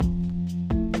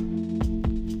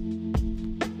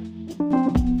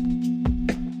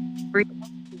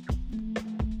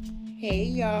Hey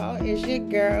y'all, it's your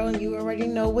girl, and you already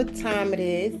know what time it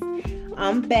is.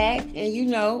 I'm back,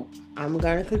 and I'm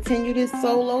gonna continue this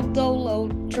solo dolo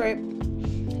trip.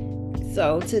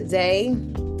 So today,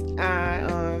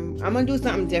 I'm gonna do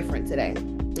something different today.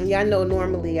 And y'all know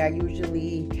normally I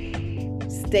usually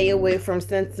stay away from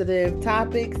sensitive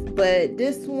topics, but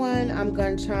this one I'm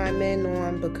gonna chime in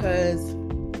on because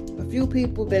a few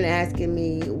people been asking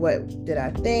me what did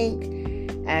I think,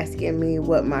 asking me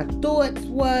what my thoughts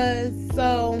was.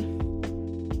 So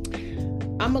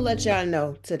I'm gonna let y'all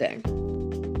know today.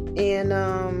 And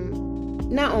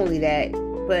not only that,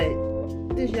 but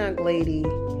this young lady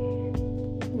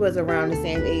was around the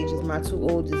same age as my two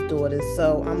oldest daughters.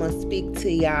 So I'm gonna speak to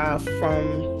y'all from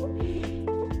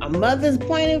a mother's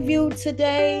point of view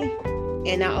today.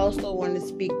 And I also want to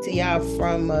speak to y'all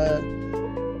from a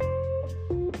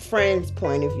friend's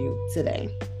point of view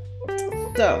today.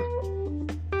 So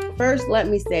first, let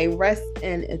me say rest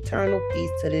in eternal peace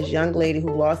to this young lady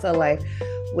who lost her life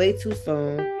way too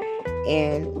soon.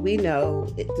 And we know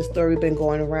the story been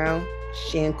going around.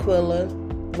 Shanquella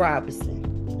Robinson.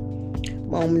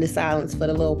 Moment of silence for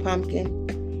the little pumpkin.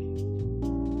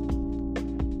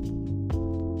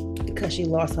 Because she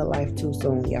lost her life too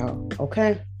soon, y'all.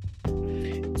 Okay?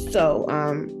 So,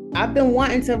 I've been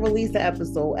wanting to release the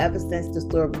episode ever since the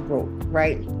story broke,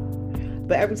 right?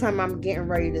 But every time I'm getting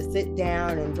ready to sit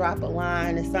down and drop a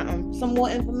line or something, some more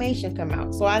information come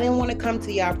out. So I didn't want to come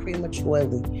to y'all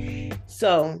prematurely.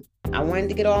 So I wanted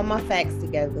to get all my facts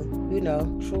together,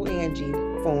 true Angie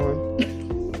form.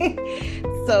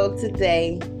 So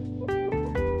today,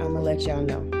 I'm going to let y'all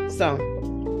know. So,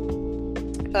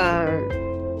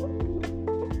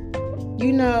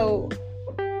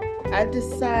 I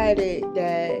decided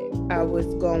that I was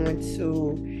going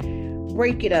to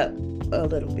break it up a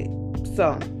little bit.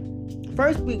 So,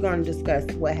 first we're going to discuss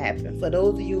what happened. For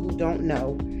those of you who don't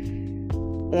know,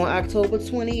 on October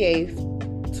 28th,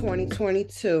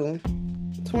 2022,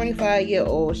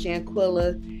 25-year-old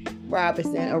Shanquella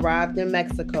Robinson arrived in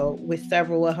Mexico with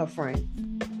several of her friends.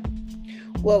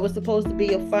 What was supposed to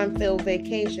be a fun-filled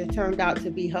vacation turned out to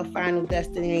be her final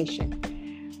destination,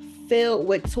 filled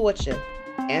with torture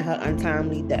and her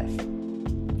untimely death.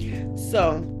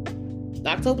 So,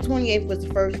 October 28th was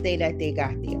the first day that they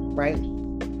got there, right?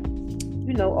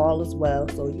 All is well,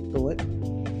 so you thought.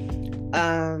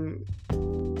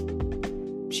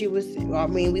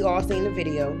 We all seen the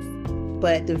videos,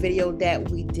 but the video that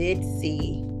we did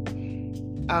see,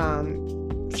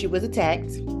 she was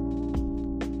attacked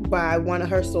by one of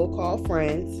her so-called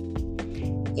friends,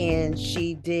 and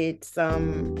she did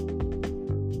some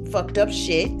fucked up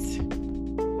shit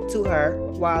to her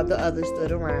while the others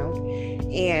stood around.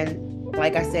 And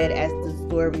like I said, as the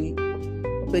story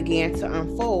began to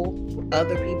unfold,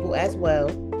 other people as well,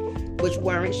 which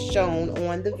weren't shown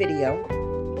on the video,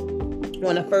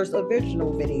 on the first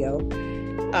original video,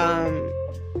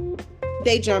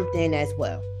 they jumped in as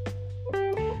well.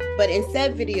 But in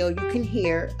said video, you can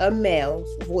hear a male's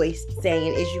voice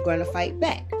saying, "Is you gonna fight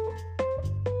back?"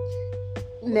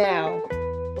 Now,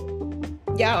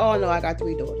 y'all all know I got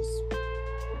 3 daughters.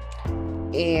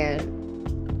 And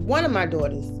one of my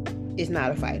daughters is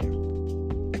not a fighter.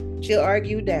 She'll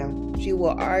argue you down. She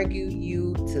will argue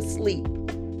you to sleep.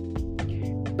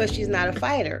 But she's not a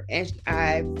fighter. And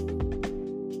I've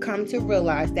come to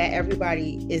realize that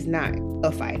everybody is not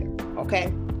a fighter,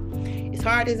 okay? As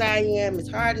hard as I am, as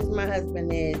hard as my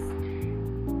husband is,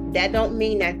 that don't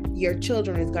mean that your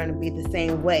children is going to be the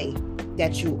same way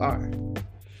that you are.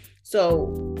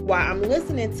 So while I'm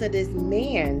listening to this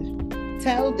man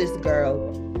tell this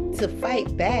girl to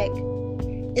fight back,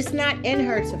 it's not in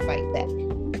her to fight back.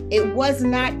 It was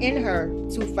not in her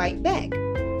to fight back.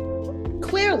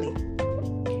 Clearly.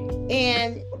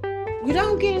 And you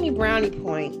don't get any brownie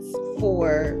points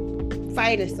for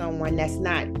fighting someone that's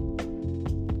not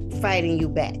fighting you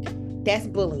back. That's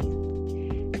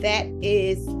bullying. That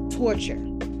is torture.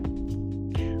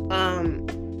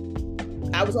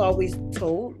 I was always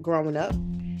told growing up,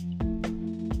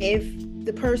 if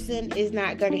the person is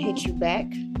not going to hit you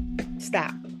back,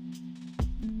 stop.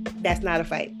 That's not a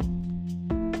fight.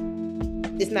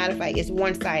 It's not a fight. It's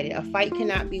one-sided. A fight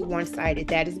cannot be one-sided.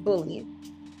 That is bullying.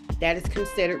 That is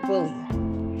considered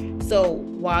bullying. So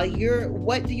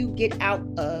what do you get out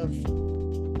of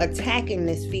attacking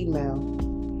this female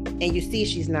and you see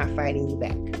she's not fighting you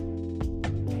back?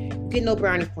 You get no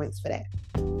brownie points for that.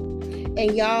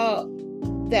 And y'all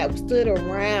that stood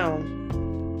around,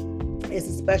 it's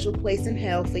a special place in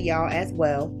hell for y'all as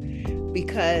well,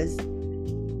 because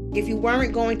if you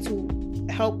weren't going to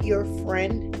help your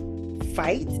friend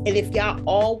fight, and if y'all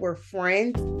all were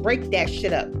friends, break that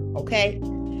shit up, okay?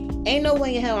 Ain't no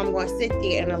way in hell I'm going to sit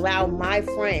there and allow my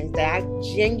friends that I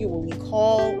genuinely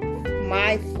call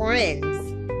my friends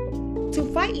to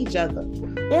fight each other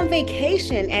on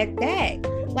vacation at that.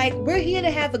 Like, we're here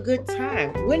to have a good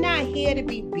time. We're not here to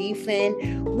be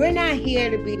beefing. We're not here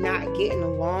to be not getting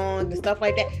along and stuff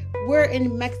like that. We're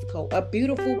in Mexico, a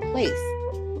beautiful place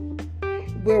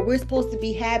where we're supposed to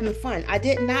be having fun. I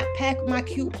did not pack my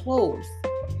cute clothes.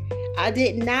 I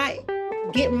did not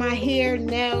get my hair,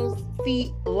 nails,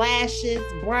 feet, lashes,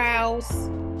 brows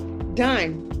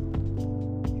done.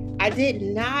 I did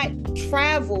not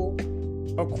travel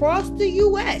across the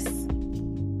U.S.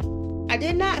 I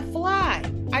did not fly.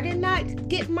 I did not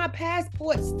get my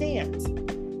passport stamped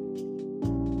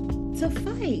to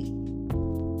fight.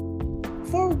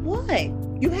 For what?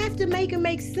 You have to make it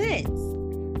make sense.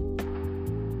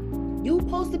 You're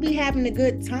supposed to be having a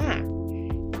good time.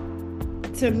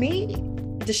 To me,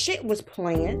 the shit was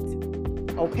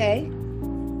planned, okay?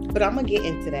 But I'm gonna get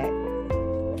into that.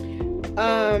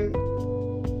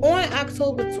 On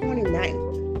October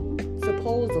 29th,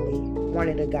 supposedly one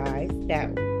of the guys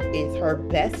that is her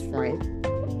best friend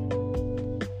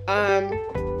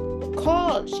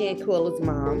called Shanquilla's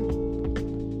mom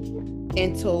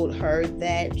and told her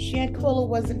that Shanquilla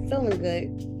wasn't feeling good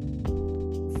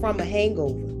from a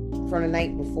hangover from the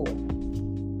night before.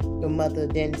 The mother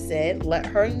then said, let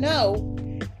her know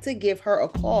to give her a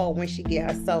call when she get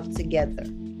herself together.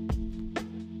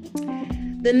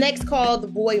 The next call the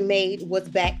boy made was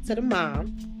back to the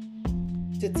mom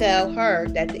to tell her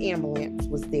that the ambulance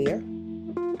was there.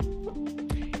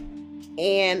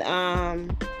 And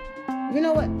you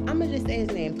know what? I'm gonna just say his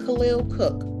name, Khalil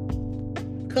Cook.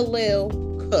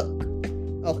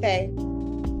 Okay?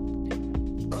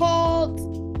 Called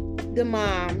the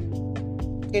mom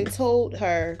and told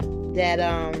her that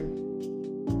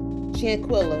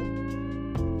Shanquilla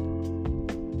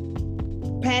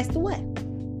passed away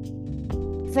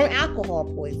from alcohol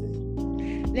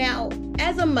poisoning. Now,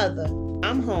 as a mother,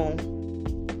 I'm home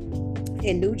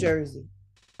in New Jersey.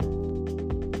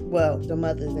 Well, the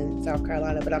mother's in South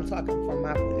Carolina, but I'm talking from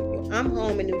my point of view. I'm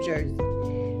home in New Jersey,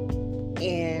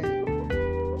 and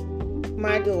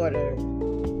my daughter's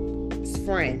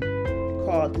friend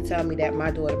called to tell me that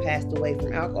my daughter passed away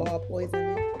from alcohol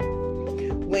poisoning,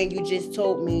 when you just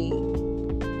told me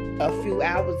a few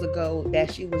hours ago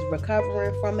that she was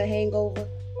recovering from a hangover.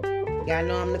 Y'all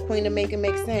know I'm the queen of making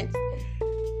make sense.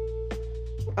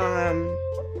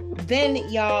 Then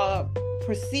y'all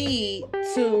proceed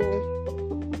to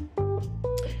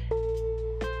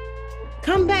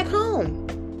come back home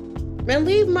and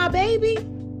leave my baby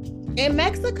in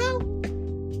Mexico?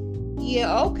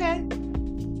 Yeah, okay.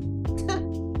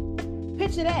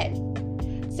 Picture that.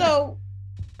 So,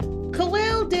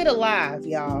 Khalil did a live,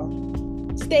 y'all,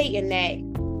 stating that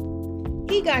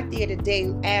he got there the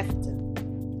day after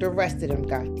the rest of them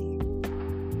got there.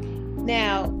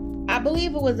 Now, I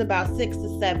believe it was about 6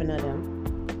 or 7 of them.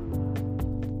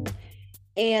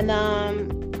 And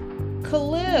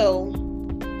Khalil,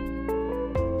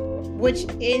 which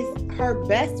is her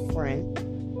best friend,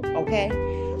 okay?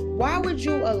 Why would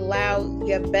you allow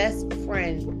your best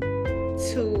friend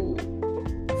to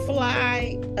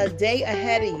fly a day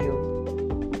ahead of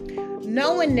you,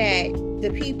 knowing that the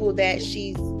people that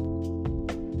she's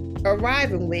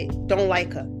arriving with don't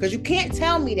like her? Because you can't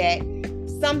tell me that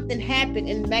something happened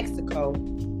in Mexico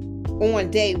on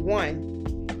day one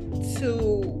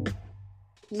to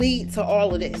lead to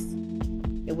all of this.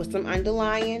 It was some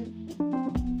underlying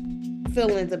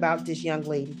feelings about this young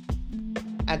lady.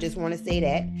 I just want to say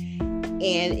that.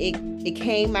 And it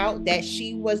came out that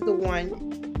she was the one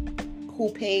who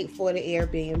paid for the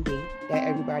Airbnb that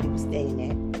everybody was staying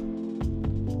at.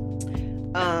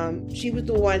 She was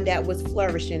the one that was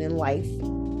flourishing in life.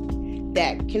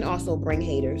 That can also bring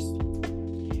haters.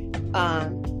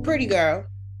 Pretty girl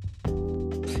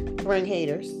bring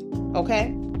haters.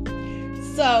 Okay?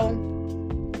 So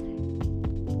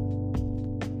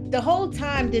the whole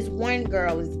time this one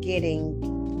girl is getting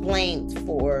blamed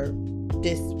for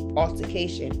this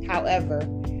altercation. However,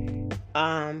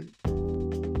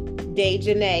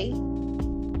 Dejanay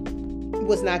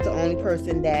was not the only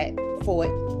person that fought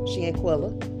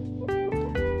Shanquilla.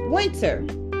 Winter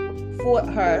fought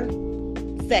her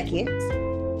second,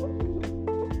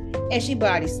 and she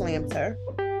body slammed her.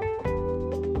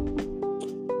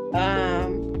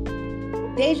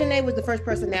 Dejanay was the first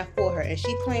person that fought her, and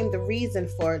she claimed the reason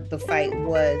for the fight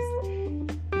was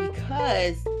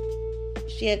because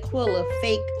Shanquilla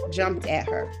fake jumped at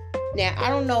her. Now, I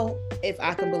don't know if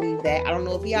I can believe that. I don't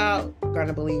know if y'all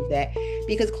gonna believe that,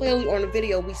 because clearly on the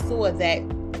video we saw that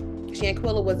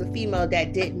Shanquilla was a female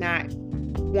that did not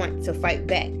want to fight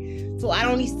back. So I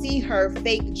only see her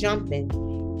fake jumping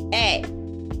at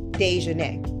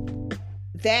Dejanay.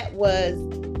 That was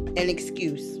an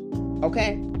excuse,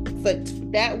 okay? But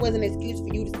that was an excuse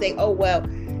for you to say, oh, well,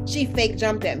 she fake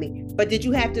jumped at me. But did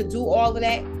you have to do all of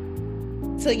that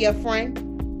to your friend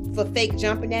for fake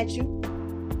jumping at you?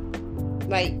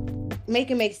 Like,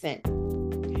 make it make sense.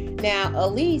 Now,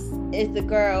 Elise is the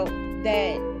girl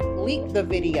that leaked the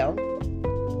video,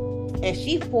 and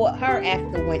she fought her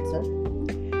after Winter.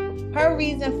 Her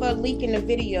reason for leaking the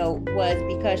video was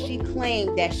because she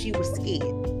claimed that she was scared.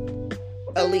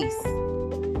 Elise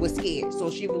was scared, so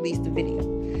she released the video.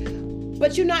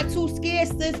 But you're not too scared,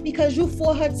 sis, because you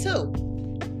fought her too.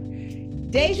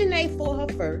 Dejanay fought her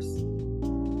first,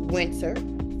 Winter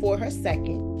fought her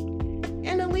second,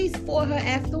 and Elise fought her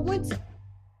after Winter.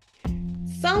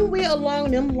 Somewhere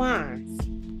along them lines,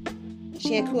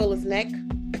 Shanquilla's neck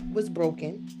was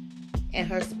broken and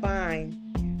her spine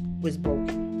was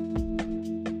broken.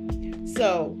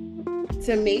 So,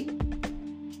 to me,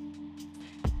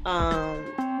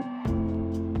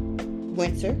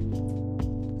 Winter.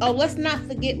 Oh, let's not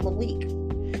forget Malik.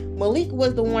 Malik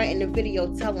was the one in the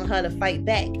video telling her to fight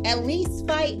back. At least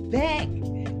fight back.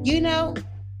 You know?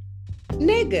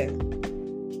 Nigga.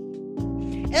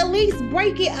 At least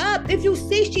break it up. If you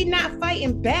see she not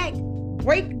fighting back,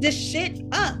 break this shit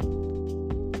up.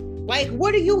 Like,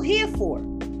 what are you here for?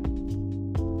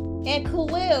 And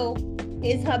Khalil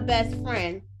is her best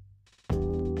friend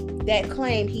that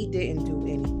claimed he didn't do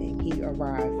anything. He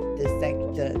arrived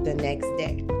the next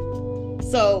day.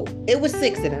 So it was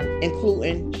 6 of them,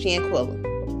 including Shanquilla.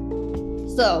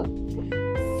 So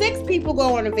 6 people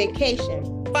go on a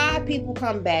vacation, 5 people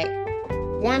come back,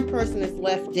 1 person is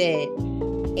left dead,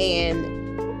 and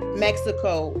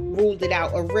Mexico ruled it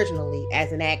out originally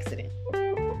as an accident.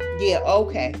 Yeah,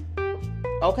 okay.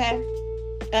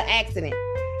 An accident.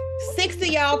 6 of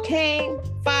y'all came,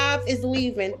 5 is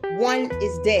leaving, 1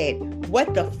 is dead.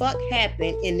 What the fuck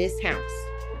happened in this house?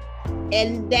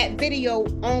 And that video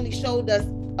only showed us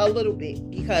a little bit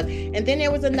because, and then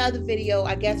there was another video,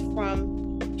 I guess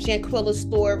from Shanquilla's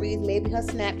stories, maybe her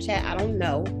Snapchat, I don't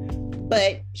know.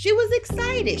 But she was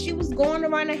excited. She was going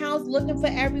around the house looking for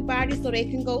everybody so they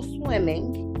can go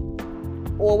swimming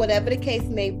or whatever the case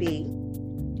may be.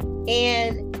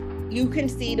 And you can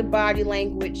see the body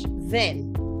language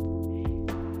then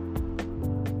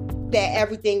that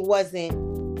everything wasn't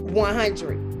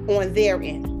 100 on their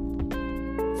end.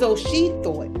 So she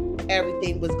thought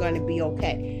everything was going to be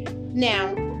okay.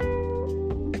 Now,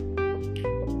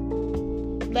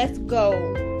 let's go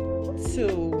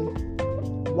to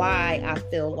why I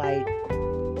feel like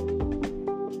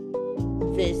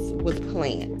this was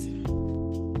planned.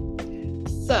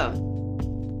 So,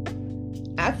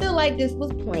 I feel like this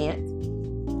was planned.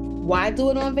 Why do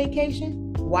it on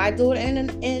vacation? Why do it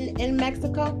in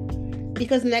Mexico?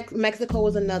 Because Mexico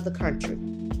is another country,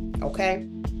 okay?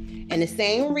 And the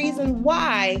same reason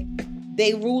why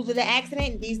they ruled it an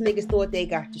accident, these niggas thought they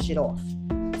got the shit off.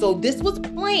 So this was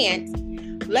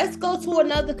planned. Let's go to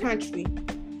another country,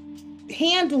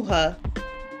 handle her,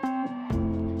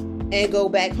 and go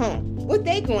back home. What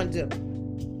they gonna do?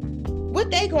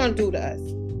 What they gonna do to us?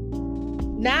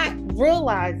 Not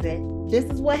realizing this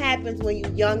is what happens when you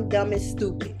young, dumb, and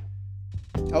stupid.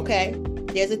 Okay?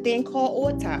 There's a thing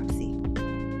called autopsy,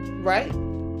 right?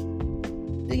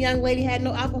 The young lady had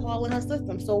no alcohol in her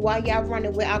system. So why y'all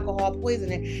running with alcohol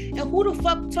poisoning? And who the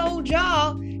fuck told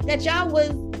y'all that y'all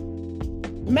was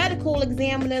medical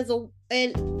examiners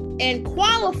and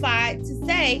qualified to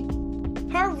say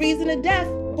her reason of death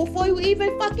before you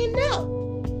even fucking know?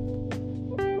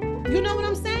 You know what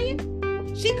I'm saying?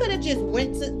 She could have just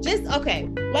went to okay,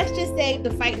 let's just say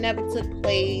the fight never took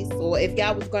place, or if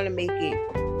y'all was gonna make it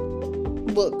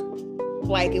look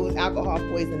like it was alcohol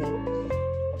poisoning.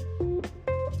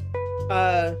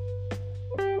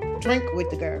 Drink with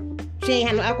the girl. She ain't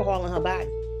had no alcohol in her body.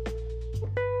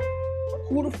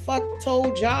 Who the fuck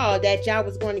told y'all that y'all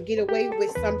was going to get away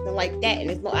with something like that and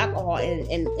there's no alcohol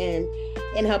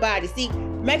in her body? See,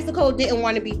 Mexico didn't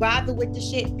want to be bothered with the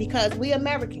shit because we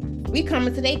Americans. We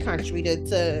coming to their country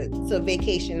to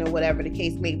vacation or whatever the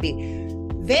case may be.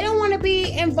 They don't want to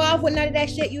be involved with none of that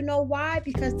shit. You know why?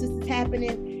 Because this is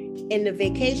happening in the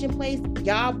vacation place.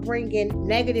 Y'all bringing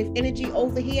negative energy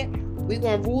over here. We're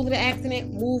going to rule the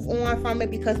accident, move on from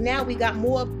it, because now we got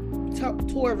more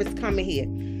tourists coming here.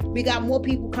 We got more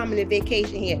people coming to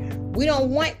vacation here. We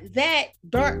don't want that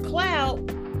dark cloud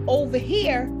over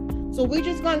here. So we're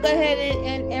just going to go ahead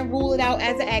and rule it out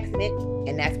as an accident.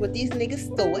 And that's what these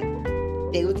niggas thought.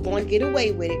 They was going to get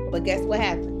away with it. But guess what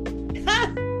happened?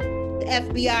 The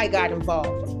FBI got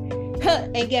involved.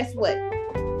 And guess what?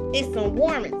 It's some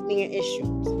warrants being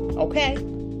issued. Okay?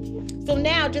 So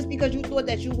now, just because you thought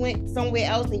that you went somewhere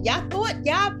else and y'all thought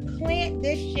y'all planned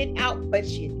this shit out, but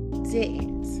you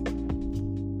didn't.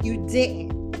 You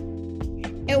didn't.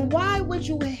 And why would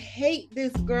you hate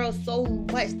this girl so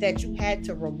much that you had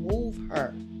to remove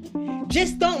her?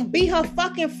 Just don't be her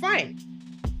fucking friend.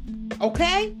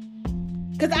 Okay?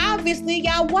 Because obviously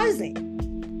y'all wasn't.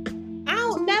 I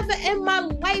don't never in my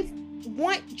life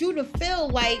want you to feel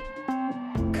like,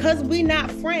 because we not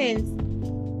friends,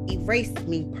 erase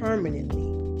me permanently.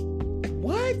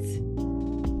 What?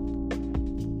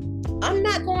 I'm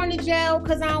not going to jail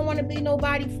because I don't want to be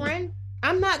nobody's friend.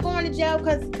 I'm not going to jail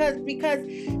because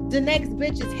the next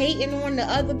bitch is hating on the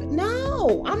other.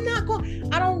 No, I'm not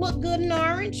going. I don't look good in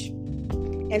orange.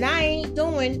 And I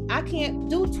can't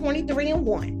do 23 and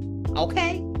 1.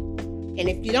 Okay? And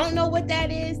if you don't know what that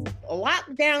is,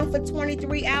 locked down for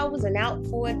 23 hours and out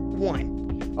for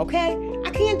 1. Okay?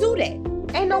 I can't do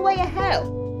that. Ain't no way in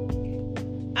hell.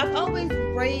 I've always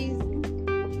raised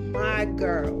my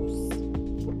girls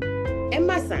and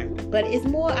my son, but it's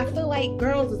more, I feel like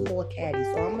girls is more catty,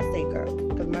 so I'm gonna say girls,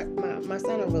 because my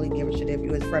son don't really give a shit if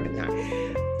you his friend or not.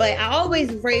 But I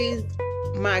always raised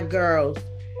my girls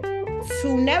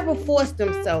to never force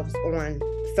themselves on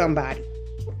somebody.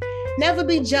 Never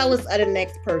be jealous of the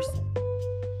next person.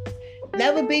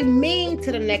 Never be mean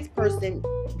to the next person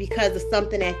because of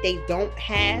something that they don't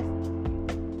have.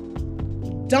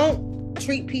 Don't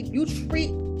treat people, you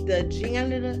treat the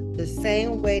janitor the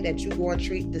same way that you gonna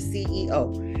treat the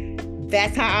CEO.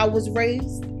 That's how I was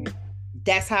raised.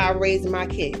 That's how I raised my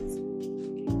kids.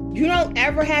 You don't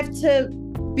ever have to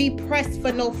be pressed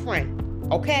for no friend,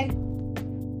 okay?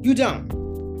 You don't.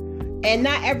 And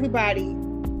not everybody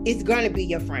is gonna be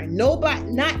your friend.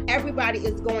 Not everybody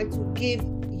is going to give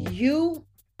you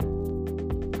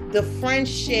the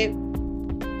friendship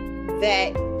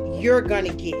that you're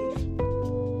gonna give.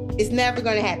 It's never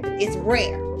gonna happen. It's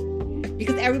rare.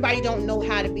 Because everybody don't know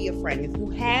how to be a friend. If you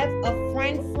have a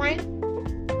friend,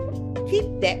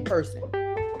 keep that person.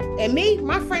 And me,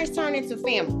 my friends turn into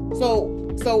family.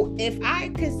 So if I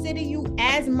consider you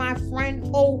as my friend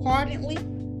wholeheartedly,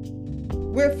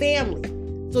 we're family.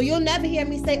 So you'll never hear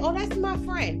me say, oh, that's my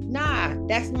friend. Nah,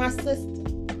 that's my sister.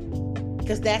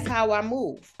 Because that's how I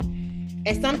move.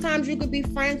 And sometimes you could be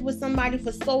friends with somebody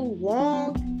for so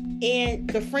long and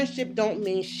the friendship don't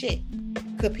mean shit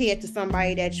compared to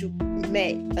somebody that you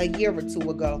met a year or two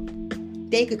ago.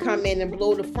 They could come in and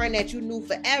blow the friend that you knew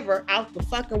forever out the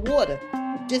fucking water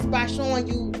just by showing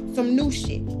you some new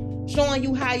shit, showing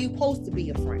you how you supposed to be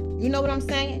a friend. You know what I'm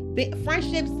saying?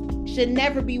 Friendships should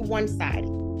never be one-sided.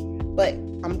 But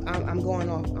I'm going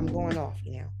off,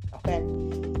 you know. Okay.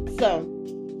 So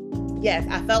yes,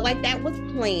 I felt like that was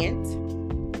planned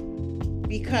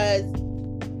because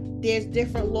there's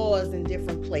different laws in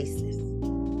different places.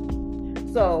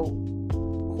 So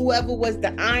whoever was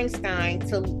the Einstein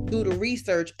to do the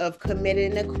research of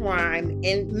committing a crime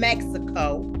in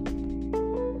Mexico,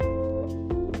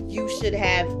 you should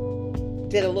have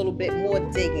did a little bit more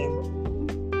digging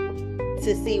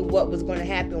to see what was going to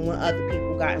happen when other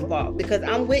people got involved. Because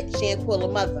I'm with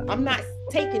Shanquilla Mother. I'm not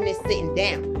taking this sitting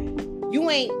down. You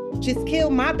ain't just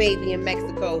killed my baby in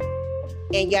Mexico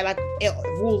and y'all like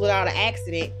rule it out of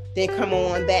accident, then come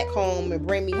on back home and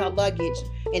bring me her luggage,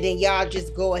 and then y'all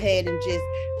just go ahead and just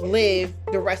live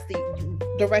the rest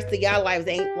of y'all lives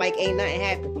ain't nothing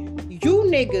happened. You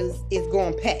niggas is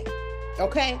gonna pay,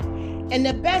 okay? And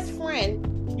the best friend,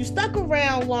 you stuck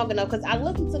around long enough, because I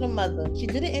listened to the mother. She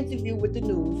did an interview with the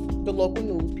local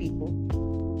news people,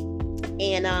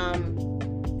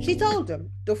 and she told them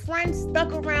the friend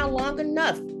stuck around long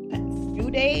enough, a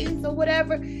few days or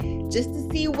whatever, just to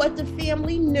see what the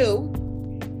family knew,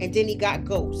 and then he got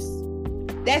ghosts.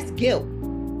 That's guilt,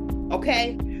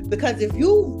 okay? Because if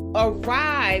you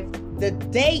arrived the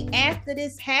day after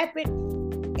this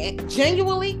happened, and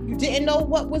genuinely you didn't know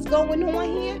what was going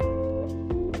on here,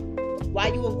 why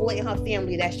you avoiding her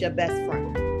family? That's your best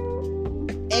friend.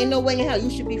 Ain't no way in hell. You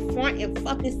should be front and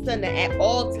fucking center at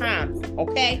all times,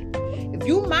 okay? If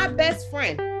you my best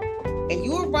friend and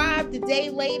you arrived a day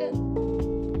later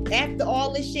after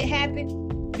all this shit happened,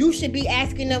 you should be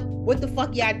asking them what the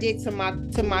fuck y'all did to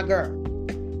my girl.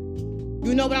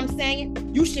 You know what I'm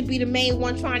saying? You should be the main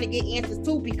one trying to get answers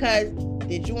too, because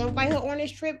did you invite her on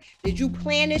this trip? Did you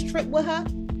plan this trip with her?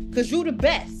 Because you the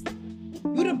best.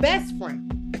 You the best friend.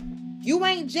 You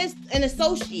ain't just an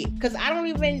associate, because I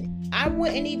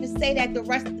wouldn't even say that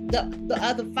the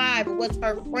other 5 was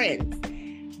her friends.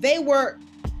 They were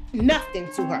nothing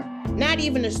to her, not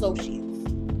even associates.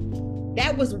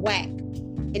 That was whack,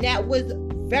 and that was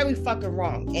Very fucking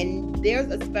wrong. And there's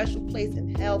a special place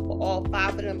in hell for all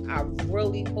 5 of them. I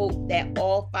really hope that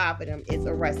all 5 of them is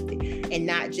arrested and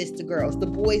not just the girls. The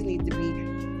boys need to be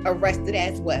arrested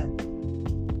as well.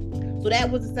 So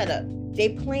that was the setup.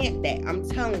 They planned that. I'm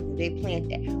telling you, they planned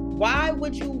that. Why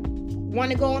would you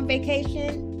want to go on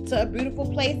vacation to a beautiful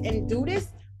place and do this?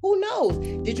 Who knows?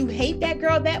 Did you hate that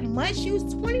girl that much? She was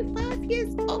 25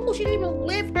 years old. She didn't even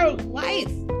live her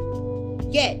life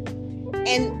yet.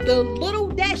 And the little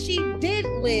that she did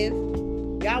live,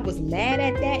 y'all was mad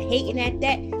at that, hating at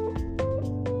that.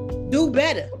 Do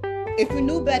better. If you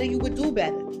knew better, you would do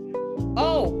better.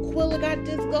 Oh, Quilla got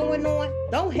this going on.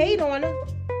 Don't hate on her.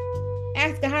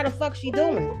 Ask her how the fuck she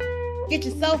doing. Get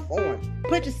yourself on.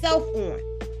 Put yourself on.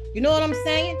 You know what I'm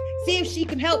saying? See if she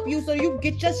can help you so you can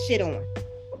get your shit on.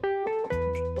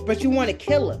 But you want to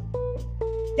kill her.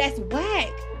 That's whack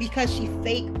because she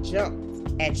fake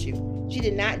jumped at you. She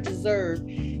did not deserve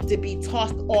to be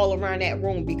tossed all around that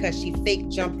room because she fake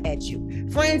jumped at you.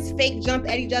 Friends fake jump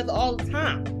at each other all the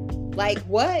time. Like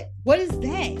what? What is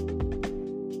that?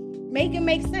 Make it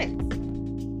make sense.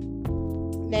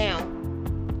 Now,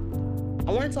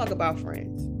 I want to talk about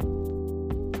friends.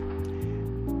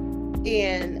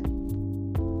 And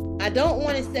I don't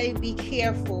want to say be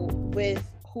careful with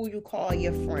who you call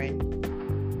your friend.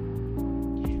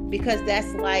 Because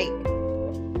that's like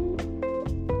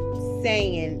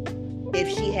saying if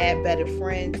she had better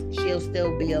friends, she'll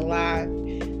still be alive.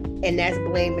 And that's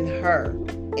blaming her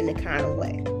in a kind of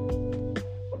way.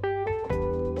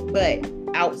 But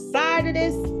outside of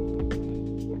this,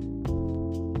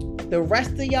 the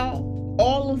rest of y'all,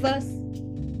 all of us,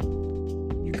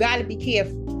 you got to be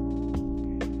careful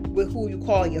with who you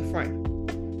call your friend.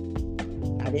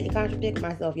 I didn't contradict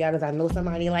myself, y'all, because I know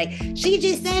somebody like, she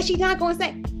just said she's not going to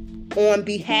say. On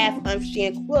behalf of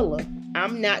Shanquilla,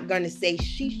 I'm not going to say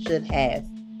she should have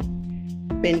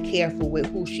been careful with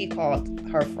who she called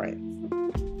her friends.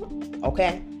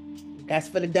 Okay? That's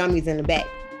for the dummies in the back.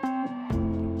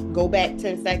 Go back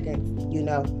 10 seconds, you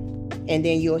know, and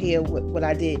then you'll hear what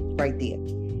I did right there.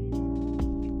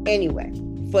 Anyway,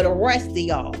 for the rest of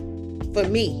y'all, for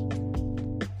me,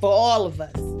 for all of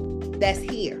us that's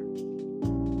here,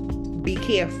 be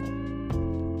careful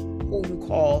who you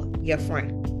call your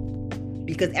friend.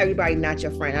 Because everybody not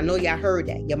your friend. I know y'all heard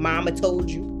that. Your mama told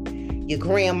you. Your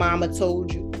grandmama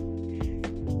told you.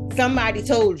 Somebody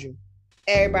told you.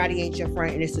 Everybody ain't your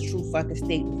friend, and it's a true fucking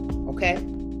statement. Okay?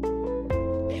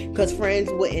 Because friends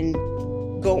wouldn't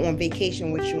go on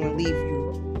vacation with you and leave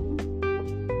you,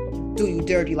 do you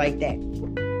dirty like that,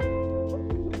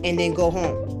 and then go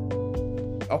home.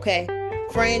 Okay?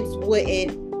 Friends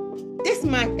wouldn't. This is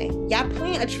my thing. Y'all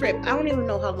plan a trip. I don't even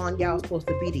know how long y'all was supposed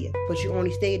to be there, but you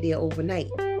only stayed there overnight.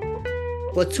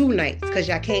 Well, 2 nights, because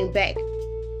y'all came back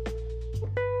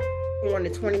on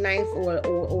the 29th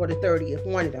or the 30th,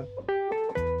 one of them.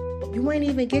 You ain't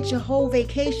even get your whole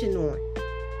vacation on.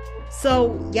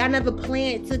 So y'all never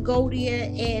planned to go there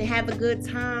and have a good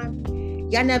time.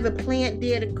 Y'all never planned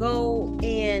there to go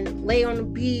and lay on the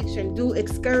beach and do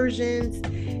excursions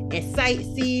and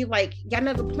sightsee. Like, y'all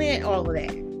never planned all of that.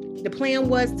 The plan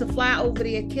was to fly over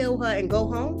there, kill her, and go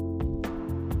home.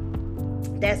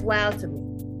 That's wild to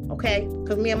me, okay?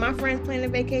 Because me and my friends planning a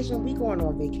vacation, we going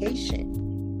on vacation.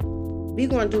 We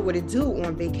going to do what it do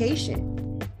on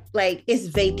vacation. Like, it's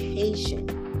vacation.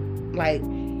 Like,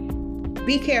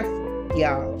 be careful,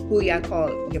 y'all, who y'all call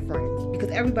your friends.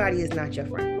 Because everybody is not your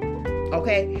friend,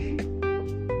 okay?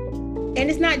 And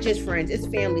it's not just friends, it's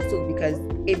family too, because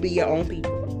it be your own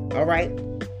people, all right?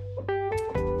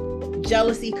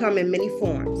 Jealousy come in many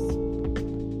forms.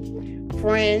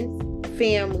 Friends,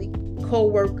 family,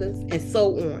 co-workers, and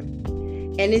so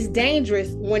on. And it's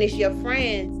dangerous when it's your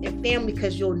friends and family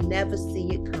because you'll never see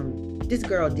it coming. This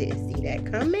girl didn't see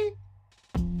that coming.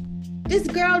 This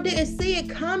girl didn't see it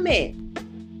coming.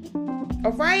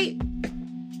 All right?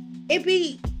 It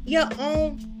be your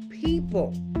own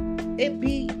people. It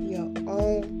be your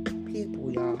own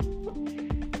people, y'all.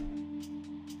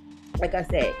 Like I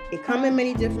said, it come in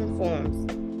many different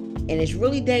forms. And it's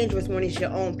really dangerous when it's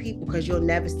your own people because you'll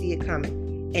never see it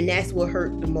coming. And that's what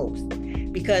hurt the most.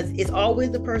 Because it's always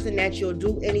the person that you'll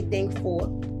do anything for.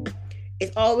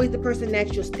 It's always the person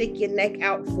that you'll stick your neck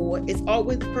out for. It's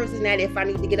always the person that if I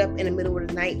need to get up in the middle of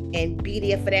the night and be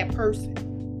there for that person.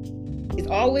 It's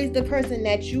always the person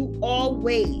that you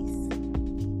always,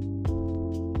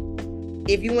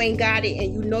 if you ain't got it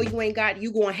and you know you ain't got it,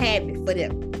 you gonna have it for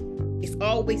them. It's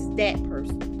always that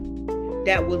person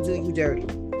that will do you dirty.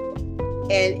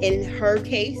 And in her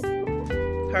case,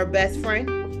 her best friend,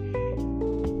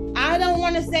 I don't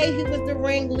want to say he was the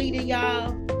ringleader,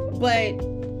 y'all, but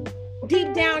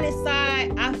deep down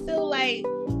inside, I feel like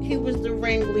he was the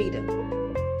ringleader.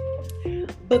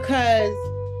 Because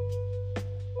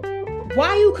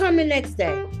why you come the next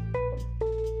day?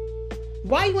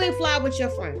 Why you ain't fly with your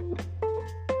friend?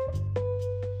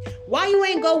 Why you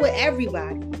ain't go with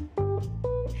everybody?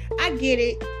 I get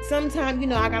it. Sometimes,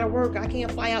 I gotta work. I can't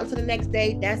fly out to the next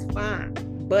day. That's fine.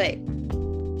 But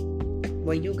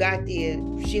when you got there,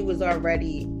 she was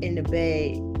already in the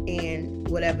bed, and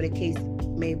whatever the case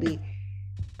may be,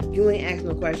 you ain't asked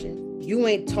no questions. You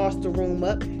ain't tossed the room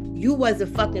up. You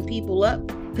wasn't fucking people up.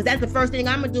 Because that's the first thing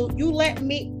I'm gonna do.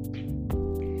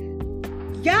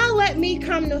 Y'all let me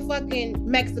come to fucking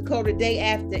Mexico the day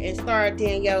after and start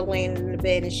Danielle laying in the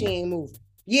bed and she ain't moving.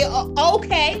 Yeah,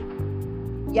 okay.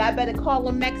 Y'all better call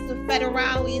them Mexican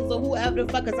federales or whoever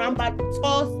the fuck, because I'm about to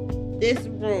toss this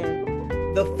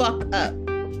room the fuck up.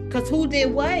 Because who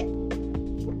did what?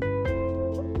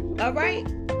 All right?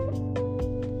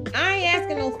 I ain't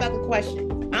asking no fucking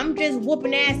questions. I'm just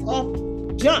whooping ass off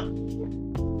jump.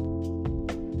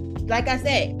 Like I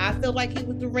said, I feel like he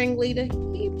was the ringleader.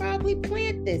 He probably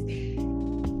planned this.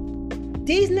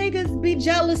 These niggas be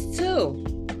jealous too.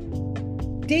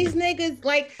 These niggas,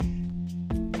 like,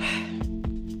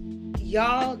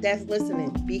 y'all that's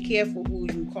listening, be careful who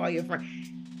you call your friend.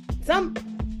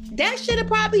 That should have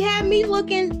probably had me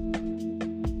looking,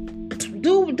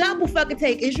 do double fucking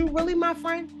take. Is you really my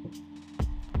friend?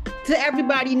 To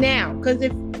everybody now. Because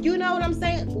if you know what I'm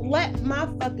saying, let my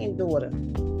fucking daughter,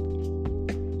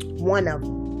 one of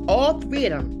them, all three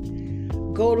of them,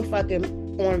 go to fucking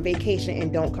on vacation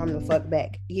and don't come the fuck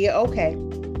back. Yeah, okay.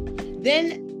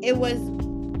 Then it was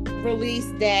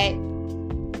released that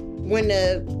when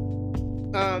the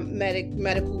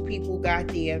medical people got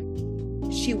there,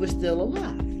 she was still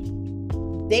alive.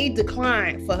 They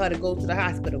declined for her to go to the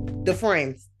hospital. The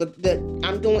friends,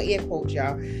 I'm doing air quotes,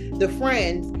 y'all. The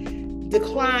friends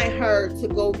declined her to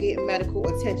go get medical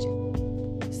attention.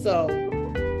 So,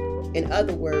 in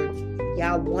other words,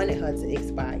 y'all wanted her to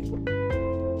expire.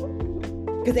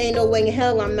 Because ain't no way in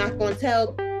hell I'm not going to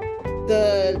tell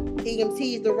the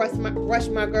EMTs to rush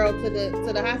my girl to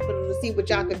the hospital to see what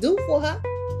y'all could do for her.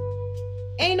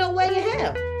 Ain't no way in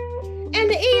hell. And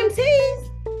the EMTs,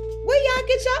 where y'all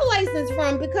get your license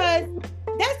from? Because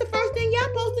that's the first thing y'all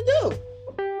supposed to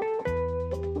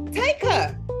do. Take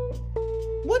her.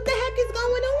 What the heck is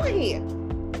going on here?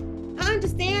 I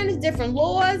understand there's different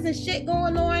laws and shit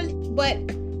going on, but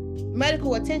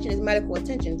medical attention is medical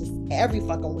attention just every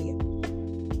fucking way.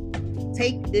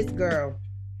 Take this girl.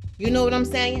 You know what I'm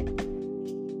saying?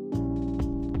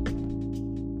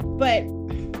 But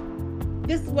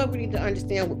this is what we need to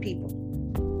understand with people.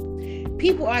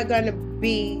 People are going to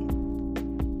be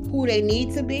who they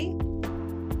need to be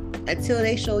until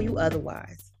they show you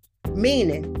otherwise.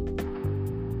 Meaning,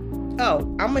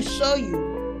 I'm going to show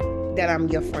you that I'm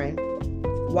your friend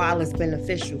while it's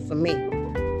beneficial for me.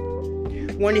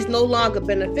 When it's no longer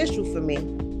beneficial for me,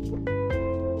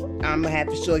 I'm going to have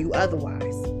to show you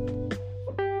otherwise.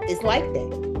 It's like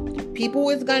that. People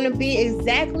is going to be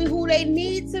exactly who they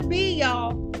need to be,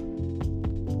 y'all,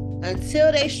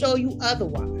 until they show you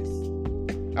otherwise.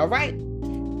 All right?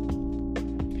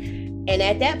 And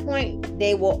at that point,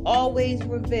 they will always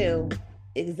reveal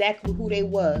exactly who they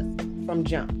was from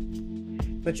jump.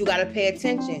 But you got to pay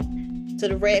attention to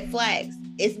the red flags.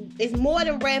 It's more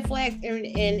than red flags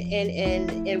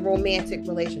in romantic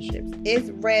relationships. It's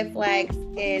red flags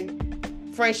in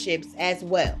friendships as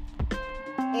well.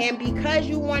 And because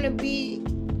you want to be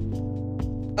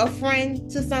a friend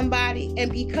to somebody,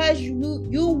 and because you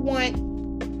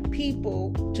want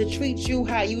people to treat you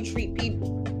how you treat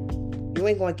people, you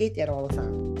ain't going to get that all the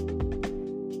time.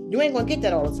 You ain't going to get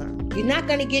that all the time. You're not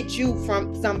going to get you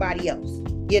from somebody else.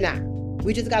 You're not.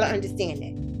 We just got to understand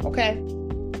that. Okay?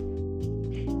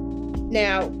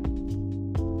 Now,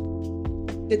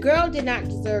 the girl did not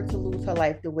deserve to lose her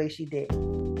life the way she did.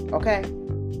 Okay?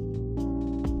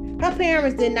 Her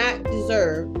parents did not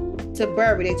deserve to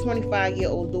bury their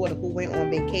 25-year-old daughter who went on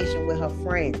vacation with her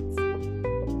friends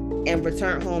and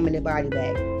returned home in a body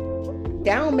bag.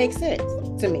 That don't make sense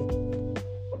to me.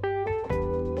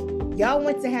 Y'all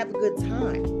went to have a good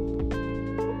time.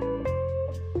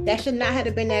 That should not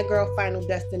have been that girl's final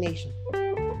destination.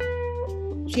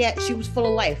 She was full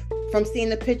of life. From seeing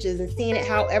the pictures and seeing it,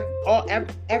 how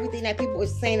everything that people were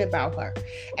saying about her,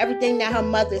 everything that her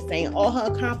mother's saying, all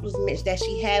her accomplishments that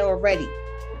she had already,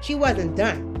 she wasn't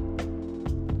done.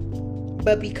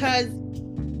 But because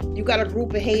you got a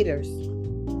group of haters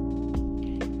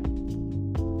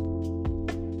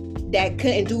that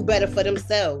couldn't do better for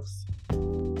themselves,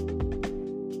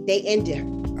 they ended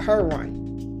her run.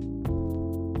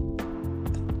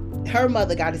 her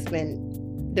mother got to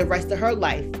spend the rest of her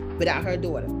life without her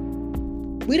daughter.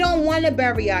 We don't want to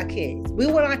bury our kids. We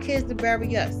want our kids to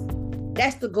bury us.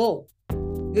 That's the goal.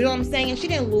 You know what I'm saying? She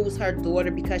didn't lose her daughter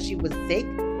because she was sick.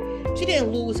 She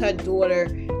didn't lose her daughter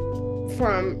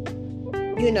from,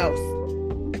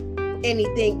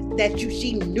 anything that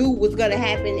she knew was going to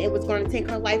happen. It was going to take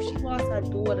her life. She lost her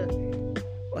daughter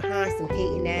behind some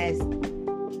hating ass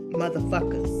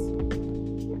motherfuckers.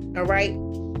 All right?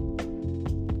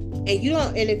 And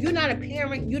if you're not a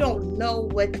parent, you don't know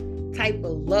what type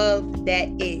of love that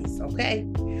is, okay?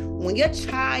 When your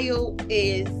child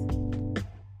is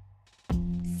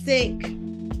sick,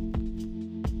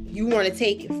 you want to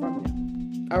take it from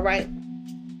them, all right?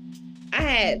 I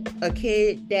had a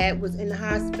kid that was in the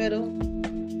hospital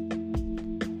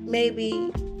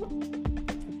maybe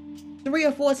 3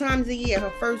 or 4 times a year, her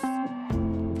first,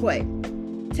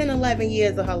 10, 11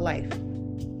 years of her life.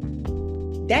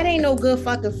 That ain't no good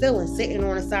fucking feeling, sitting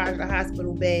on the side of the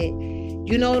hospital bed.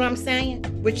 You know what I'm saying?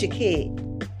 With your kid.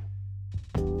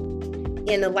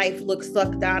 And the life looks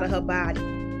sucked out of her body.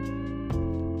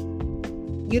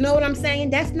 You know what I'm saying?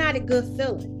 That's not a good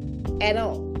feeling at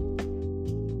all.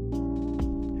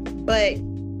 But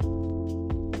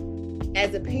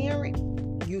as a parent,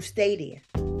 you stay there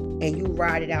and you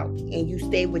ride it out and you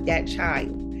stay with that child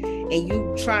and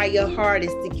you try your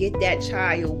hardest to get that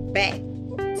child back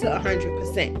to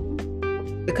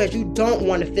 100% because you don't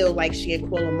want to feel like she ain't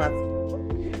a mother.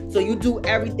 So you do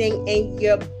everything in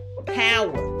your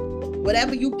power,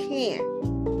 whatever you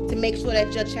can, to make sure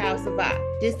that your child survives.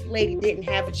 This lady didn't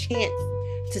have a chance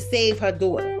to save her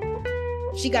daughter.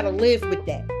 She got to live with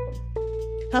that.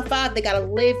 Her father got to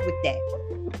live with that.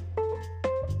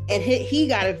 And he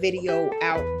got a video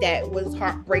out that was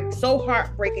so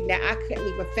heartbreaking that I couldn't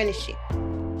even finish it.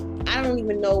 I don't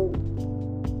even know.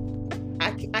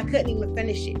 I couldn't even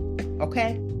finish it.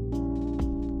 Okay?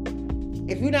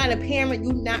 If you're not a parent,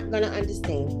 you're not going to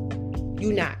understand.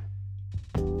 You're not.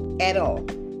 At all.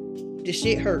 The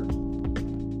shit hurt.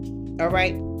 All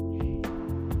right?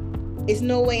 It's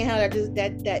no way in hell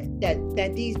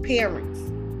that these parents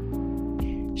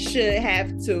should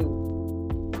have to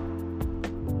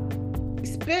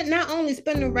not only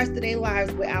spend the rest of their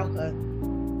lives without her.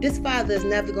 This father is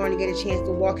never going to get a chance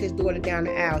to walk his daughter down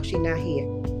the aisle. She's not here.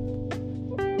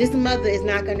 This mother is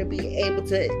not going to be able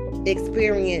to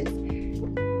experience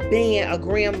being a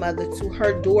grandmother to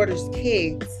her daughter's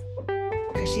kids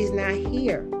because she's not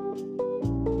here.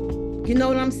 You know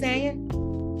what I'm saying?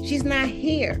 She's not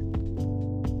here.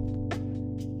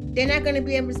 They're not going to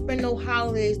be able to spend no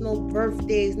holidays, no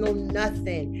birthdays, no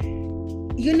nothing.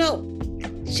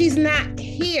 She's not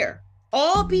here.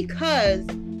 All because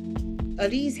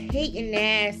of these hating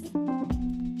ass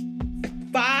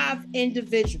 5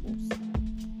 individuals.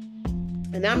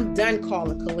 And I'm done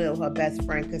calling Khalil her best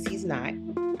friend because he's not.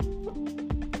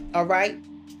 All right?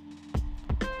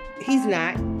 He's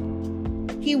not.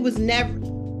 He was never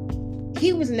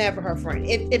her friend.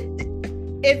 If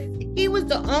he was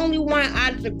the only one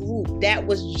out of the group that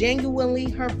was genuinely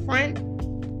her friend,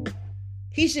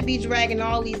 he should be dragging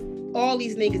all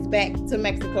these niggas back to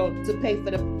Mexico to pay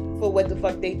for what the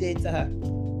fuck they did to her.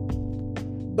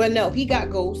 But no, he got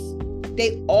ghosts.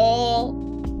 They all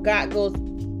got ghosts.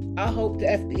 I hope the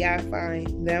FBI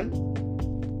find them.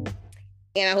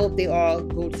 And I hope they all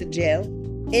go to jail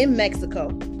in Mexico.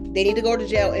 They need to go to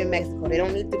jail in Mexico. They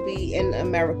don't need to be in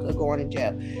America going to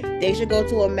jail. They should go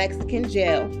to a Mexican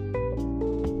jail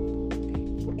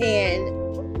and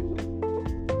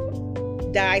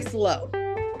die slow.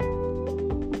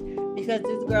 Because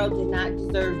this girl did not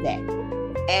deserve that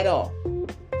at all.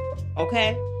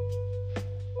 Okay?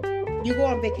 You go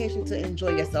on vacation to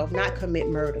enjoy yourself, not commit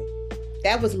murder.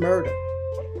 That was murder.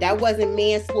 That wasn't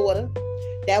manslaughter.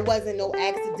 That wasn't no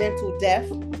accidental death.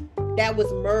 That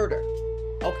was murder.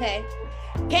 Okay?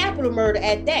 Capital murder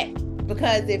at that.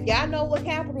 Because if y'all know what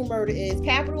capital murder is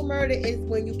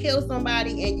when you kill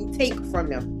somebody and you take from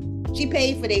them. She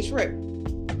paid for their trip.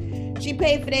 She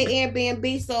paid for their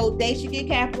Airbnb, so they should get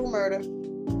capital murder.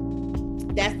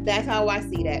 That's how I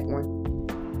see that one.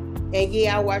 And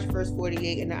yeah, I watch First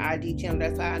 48 in the ID channel.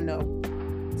 That's how I know.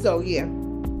 So yeah,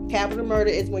 capital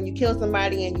murder is when you kill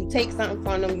somebody and you take something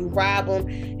from them, you rob them,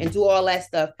 and do all that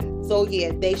stuff. So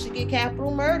yeah, they should get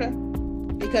capital murder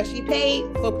because she paid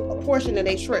for a portion of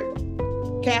their trip.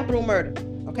 Capital murder,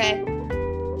 okay?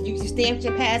 You stamped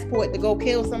your passport to go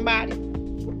kill somebody,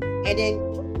 and then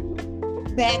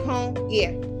back home,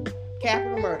 yeah,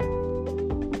 capital murder.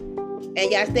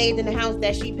 And y'all stayed in the house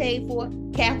that she paid for,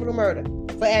 capital murder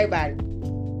for everybody.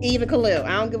 Even Khalil.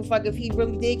 I don't give a fuck if he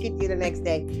really did get there the next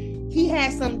day. He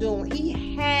had some hand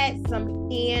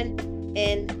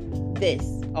in this,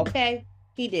 okay?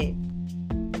 He did.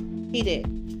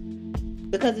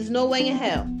 Because there's no way in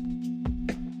hell.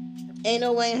 Ain't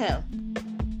no way in hell.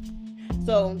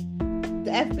 So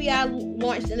the FBI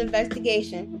launched an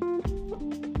investigation,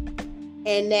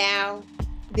 and now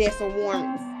there's some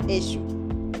warrants issued.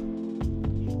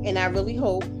 And I really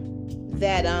hope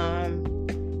that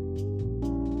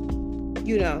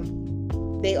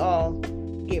they all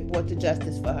get brought to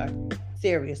justice for her.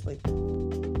 Seriously.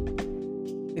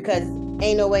 Because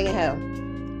ain't no way in hell.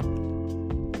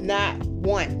 Not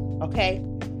one, okay?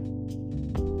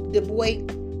 The boy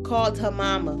called her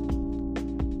mama,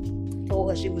 told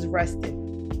her she was arrested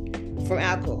from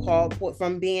alcohol,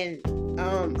 from being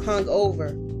hung over,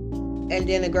 and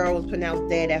then the girl was pronounced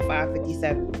dead at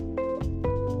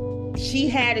 5:57. She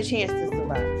had a chance to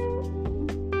survive.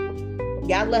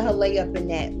 Y'all let her lay up in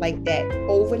that like that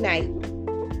overnight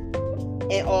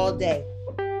and all day.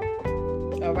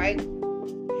 All right?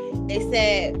 They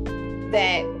said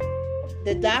that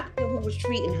the doctor who was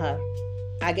treating her,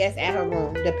 I guess at her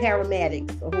room, the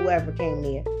paramedics or whoever came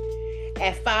there,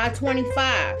 at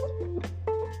 5:25,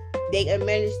 they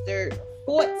administered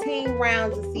 14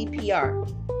 rounds of CPR,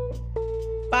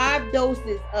 5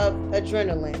 doses of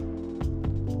adrenaline,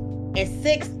 and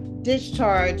 6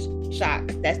 discharge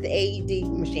shots. That's the AED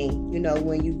machine.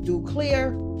 When you do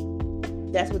clear,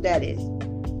 that's what that is.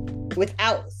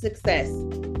 Without success.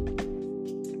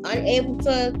 Unable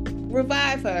to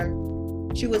revive her,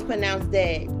 she was pronounced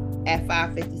dead at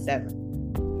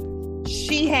 5:57.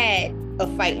 She had a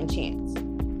fighting chance.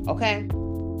 Okay?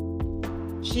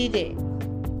 She did.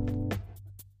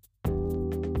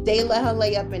 They let her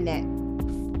lay up in that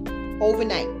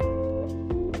overnight.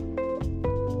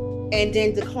 And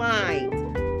then declined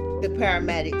the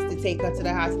paramedics to take her to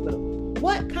the hospital.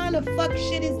 What kind of fuck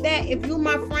shit is that? If you're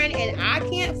my friend and I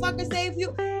can't fucking save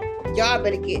you, y'all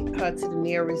better get her to the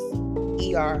nearest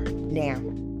ER now.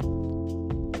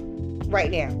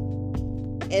 Right now.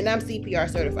 And I'm CPR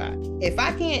certified. If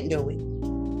I can't do it,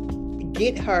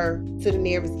 get her to the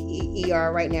nearest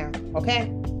ER right now.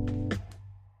 Okay?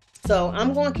 So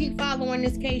I'm going to keep following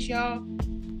this case, y'all.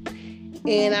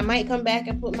 And I might come back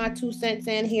and put my 2 cents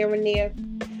in here and there.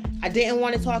 I didn't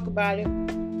want to talk about it.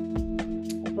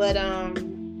 But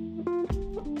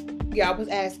y'all was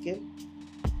asking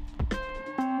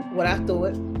what I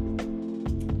thought.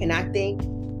 And I think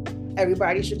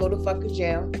everybody should go to fucking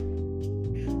jail.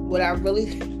 What I really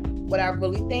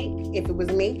think, if it was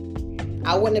me,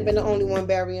 I wouldn't have been the only one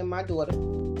burying my daughter.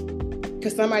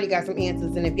 Because somebody got some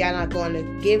answers. And if y'all not going to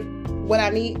give what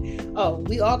I need,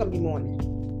 we all going to be mourning.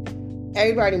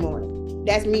 Everybody mourning.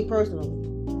 That's me personally.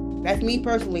 That's me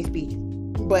personally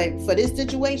speaking. But for this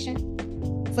situation,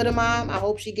 for the mom, I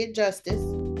hope she get justice.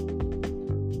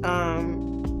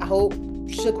 I hope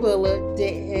Shaquilla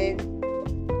didn't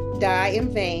die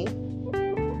in vain.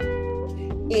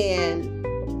 And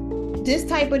this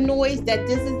type of noise that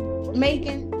this is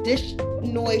making, this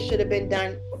noise should have been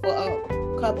done for a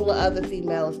couple of other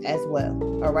females as well.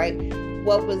 All right.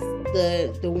 What was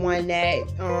the one that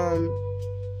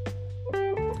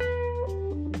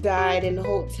died in the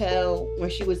hotel when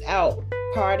she was out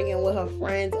partying with her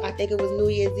friends? I think it was New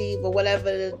Year's Eve or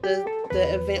whatever the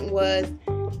event was.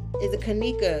 Is it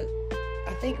Kanika?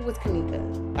 I think it was Kanika.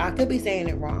 I could be saying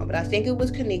it wrong, but I think it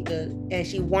was Kanika. And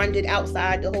she wandered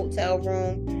outside the hotel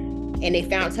room and they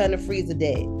found her in the freezer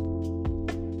dead.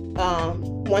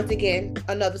 Once again,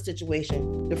 another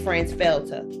situation. The friends failed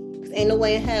her. Cause ain't no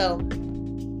way in hell.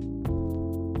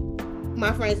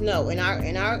 My friends know. In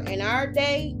our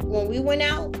day, when we went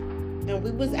out and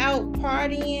we was out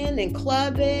partying and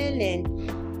clubbing and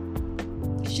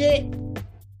shit,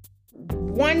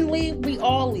 one leave, we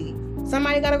all leave.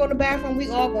 Somebody gotta go to the bathroom, we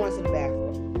all going to the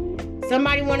bathroom.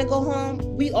 Somebody wanna go home,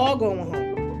 we all going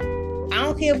home. I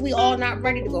don't care if we all not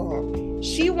ready to go home.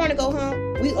 She wanna go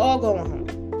home, we all going home.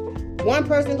 One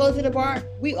person goes to the bar,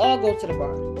 we all go to the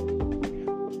bar.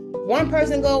 One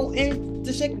person go in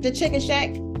the chicken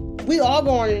shack, we all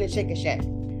going in the chicken shack.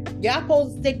 Y'all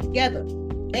supposed to stick together.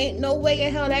 Ain't no way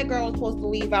in hell that girl is supposed to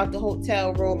leave out the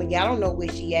hotel room and y'all don't know where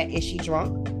she at. Is she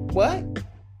drunk? What?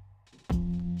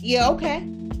 Yeah, okay.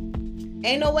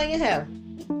 Ain't no way in hell.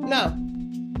 No.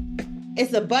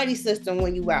 It's a buddy system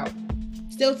when you out.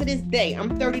 Still to this day,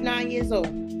 I'm 39 years old.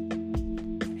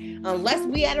 Unless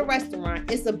we at a restaurant,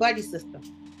 it's a buddy system.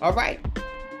 All right?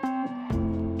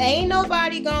 Ain't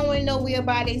nobody going nowhere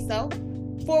by themselves.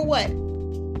 For what?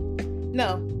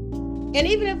 No. And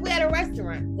even if we at a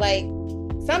restaurant, like,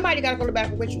 somebody got to go to the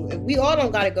bathroom with you. If we all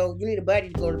don't got to go, you need a buddy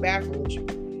to go to the bathroom with you.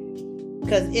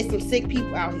 Because it's some sick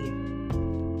people out here.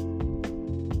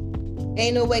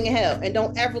 Ain't no way in hell. And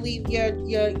don't ever leave your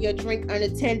drink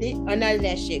unattended or none of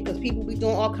that shit. Because people be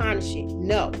doing all kind of shit.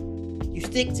 No. You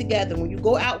stick together. When you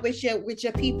go out with your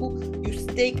people, you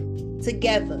stick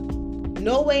together.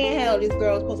 No way in hell this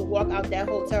girl is supposed to walk out that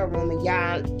hotel room and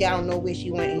y'all don't know where she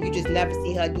went and you just never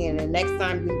see her again. And the next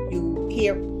time you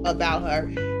hear about her,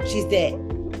 she's dead.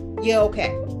 Yeah, okay.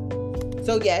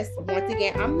 So yes, once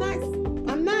again, I'm not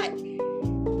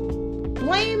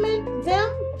blaming them.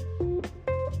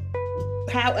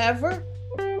 However,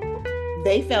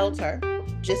 they felt her,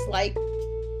 just like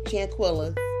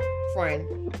Shanquilla's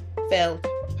friend felt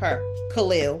her,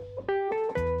 Khalil.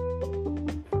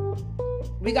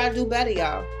 We gotta do better,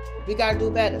 y'all. We gotta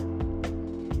do better.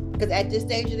 Because at this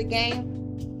stage of the game,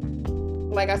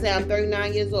 like I said, I'm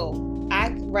 39 years old.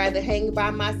 I'd rather hang by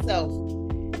myself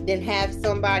than have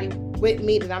somebody with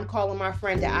me that I'm calling my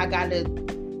friend that I gotta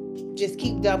just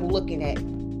keep double looking at.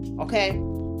 Okay?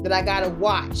 That I gotta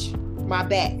watch my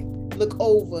back, look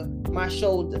over my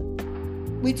shoulder.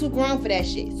 We too grown for that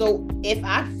shit. So if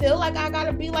I feel like I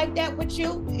gotta be like that with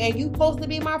you and you supposed to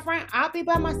be my friend, I'll be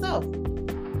by myself.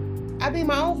 I'll be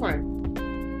my own friend.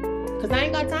 Cause I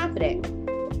ain't got time for that.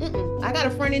 I got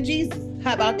a friend in Jesus.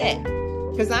 How about that?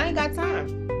 Cause I ain't got time.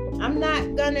 I'm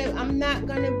not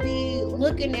gonna be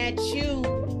looking at you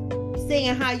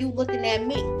seeing how you looking at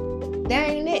me. That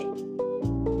ain't it.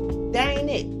 That ain't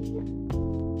it.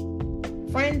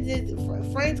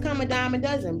 Friends come a dime a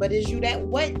dozen, but is you that?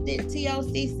 What did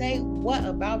TLC say? What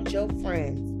about your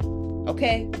friends?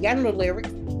 Okay, y'all know the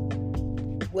lyrics.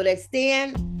 Will they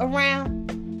stand around?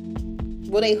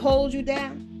 Will they hold you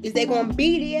down? Is they gonna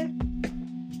be there?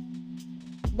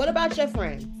 What about your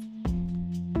friends?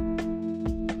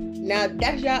 Now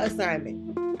that's your assignment.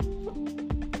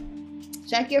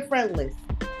 Check your friend list.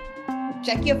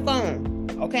 Check your phone.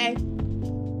 Okay.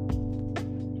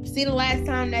 See the last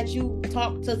time that you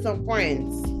talked to some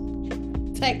friends,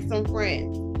 text some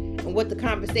friends, and what the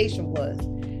conversation was.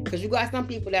 Because you got some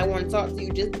people that want to talk to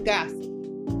you just to gossip.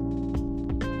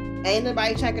 Ain't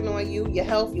nobody checking on you, your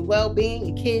health, your well-being,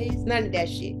 your kids, none of that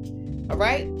shit. All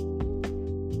right?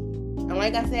 And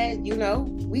like I said,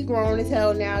 we grown as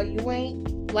hell now. You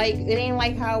ain't like, it ain't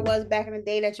like how it was back in the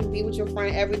day that you be with your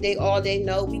friend every day, all day.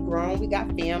 No, we grown. We got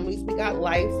families. We got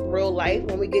life, real life.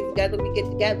 When we get together, we get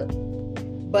together.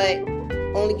 But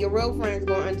only your real friends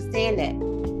gonna understand that.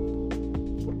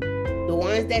 The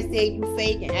ones that say you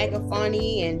fake and acting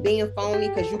funny and being phony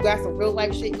because you got some real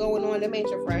life shit going on, them ain't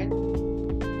your friends.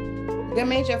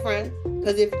 Them ain't your friends.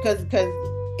 Because if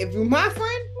you're my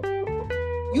friend,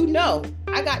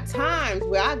 I got times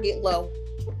where I get low.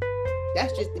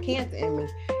 That's just the cancer in me.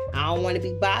 I don't want to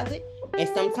be bothered. And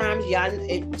sometimes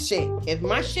if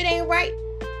my shit ain't right,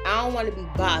 I don't want to be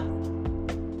bothered.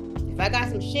 If I got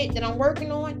some shit that I'm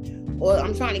working on or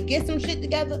I'm trying to get some shit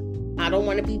together, I don't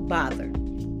want to be bothered.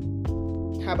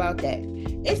 How about that?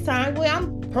 It's times where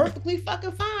I'm perfectly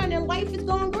fucking fine and life is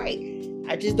going great.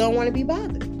 I just don't want to be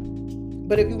bothered.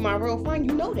 But if you're my real friend,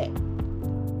 you know that.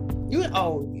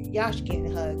 Y'all she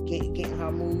getting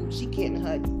her mood. She getting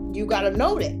her. You gotta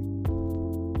know that.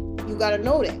 You gotta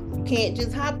know that. You can't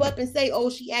just hop up and say, oh,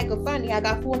 she acting funny. I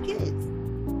got 4 kids.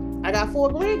 I got 4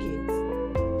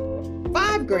 grandkids.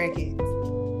 5 grandkids.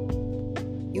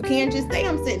 You can't just say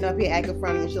I'm sitting up here acting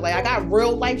funny and shit. Like, I got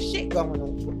real life shit going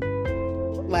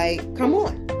on. Like, come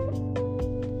on.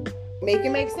 Make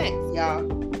it make sense, y'all.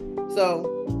 So,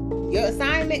 your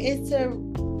assignment is to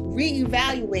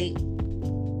reevaluate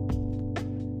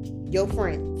your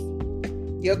friends,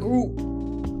 your group,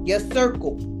 your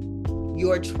circle,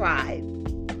 your tribe.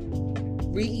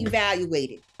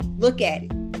 Reevaluate it. Look at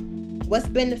it. What's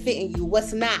benefiting you?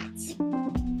 What's not?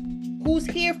 Who's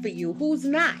here for you? Who's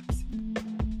not?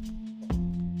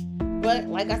 But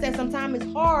like I said, sometimes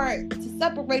it's hard to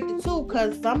separate the two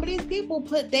because some of these people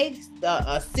put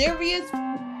a serious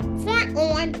front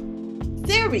on.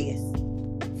 Serious.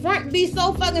 Front be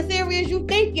so fucking serious you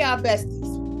think y'all besties.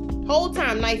 Whole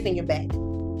time knife in your back.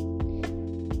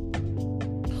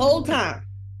 Whole time.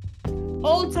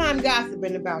 Whole time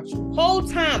gossiping about you. Whole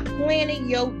time planning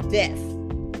your death.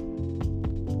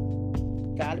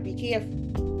 Gotta be careful.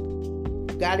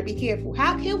 Gotta be careful.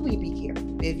 How can we be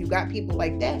careful if you got people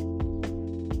like that?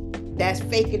 That's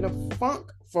faking the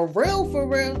funk for real,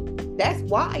 that's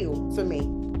wild to me.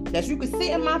 That you could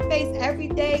sit in my face every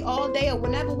day, all day, or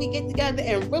whenever we get together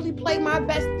and really play my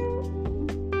bestie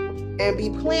and be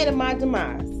planning my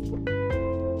demise.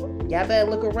 Y'all better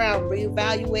look around,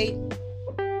 reevaluate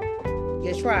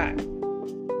your tribe.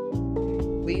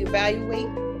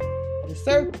 Reevaluate your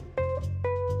circle.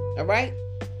 All right?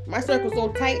 My circle's so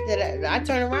tight that I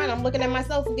turn around, I'm looking at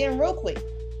myself again real quick.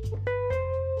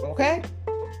 Okay?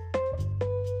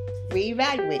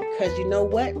 reevaluate. Because you know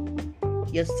what?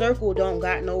 Your circle don't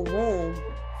got no room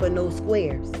for no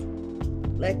squares.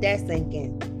 Let that sink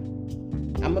in.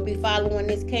 I'm going to be following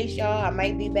this case, y'all. I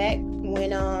might be back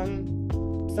when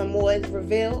some more is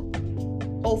revealed.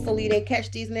 Hopefully they catch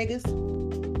these niggas.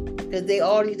 Because they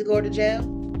all need to go to jail.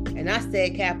 And I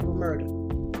said capital murder.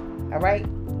 All right?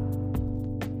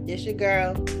 This your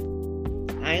girl.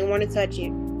 I ain't want to touch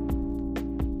it.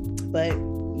 But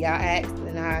y'all asked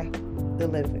and I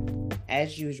delivered.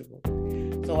 As usual.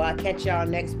 So I'll catch y'all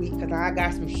next week. Because I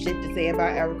got some shit to say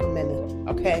about Erica Mena.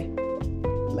 Okay?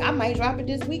 I might drop it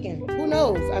this weekend. Who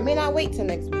knows? I may not wait till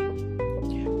next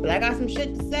week. But I got some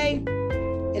shit to say.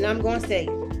 And I'm going to say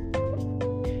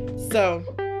it. So,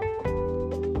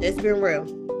 it's been real.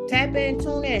 Tap in,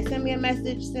 tune in, send me a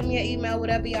message, send me an email,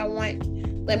 whatever y'all want.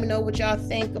 Let me know what y'all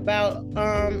think about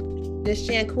this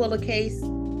Shanquella case.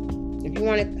 If you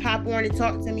want to hop on and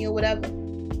talk to me or whatever,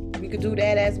 we could do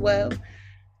that as well.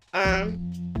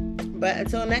 But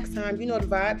until next time, you know the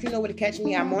vibes. You know where to catch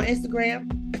me. I'm on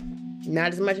Instagram.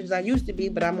 Not as much as I used to be,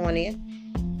 but I'm on there.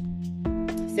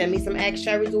 Send me some Axe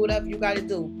Cherries or whatever you got to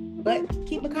do. But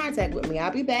keep in contact with me.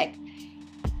 I'll be back.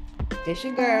 This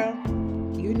your girl.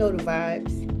 You know the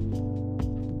vibes.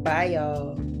 Bye,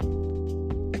 y'all.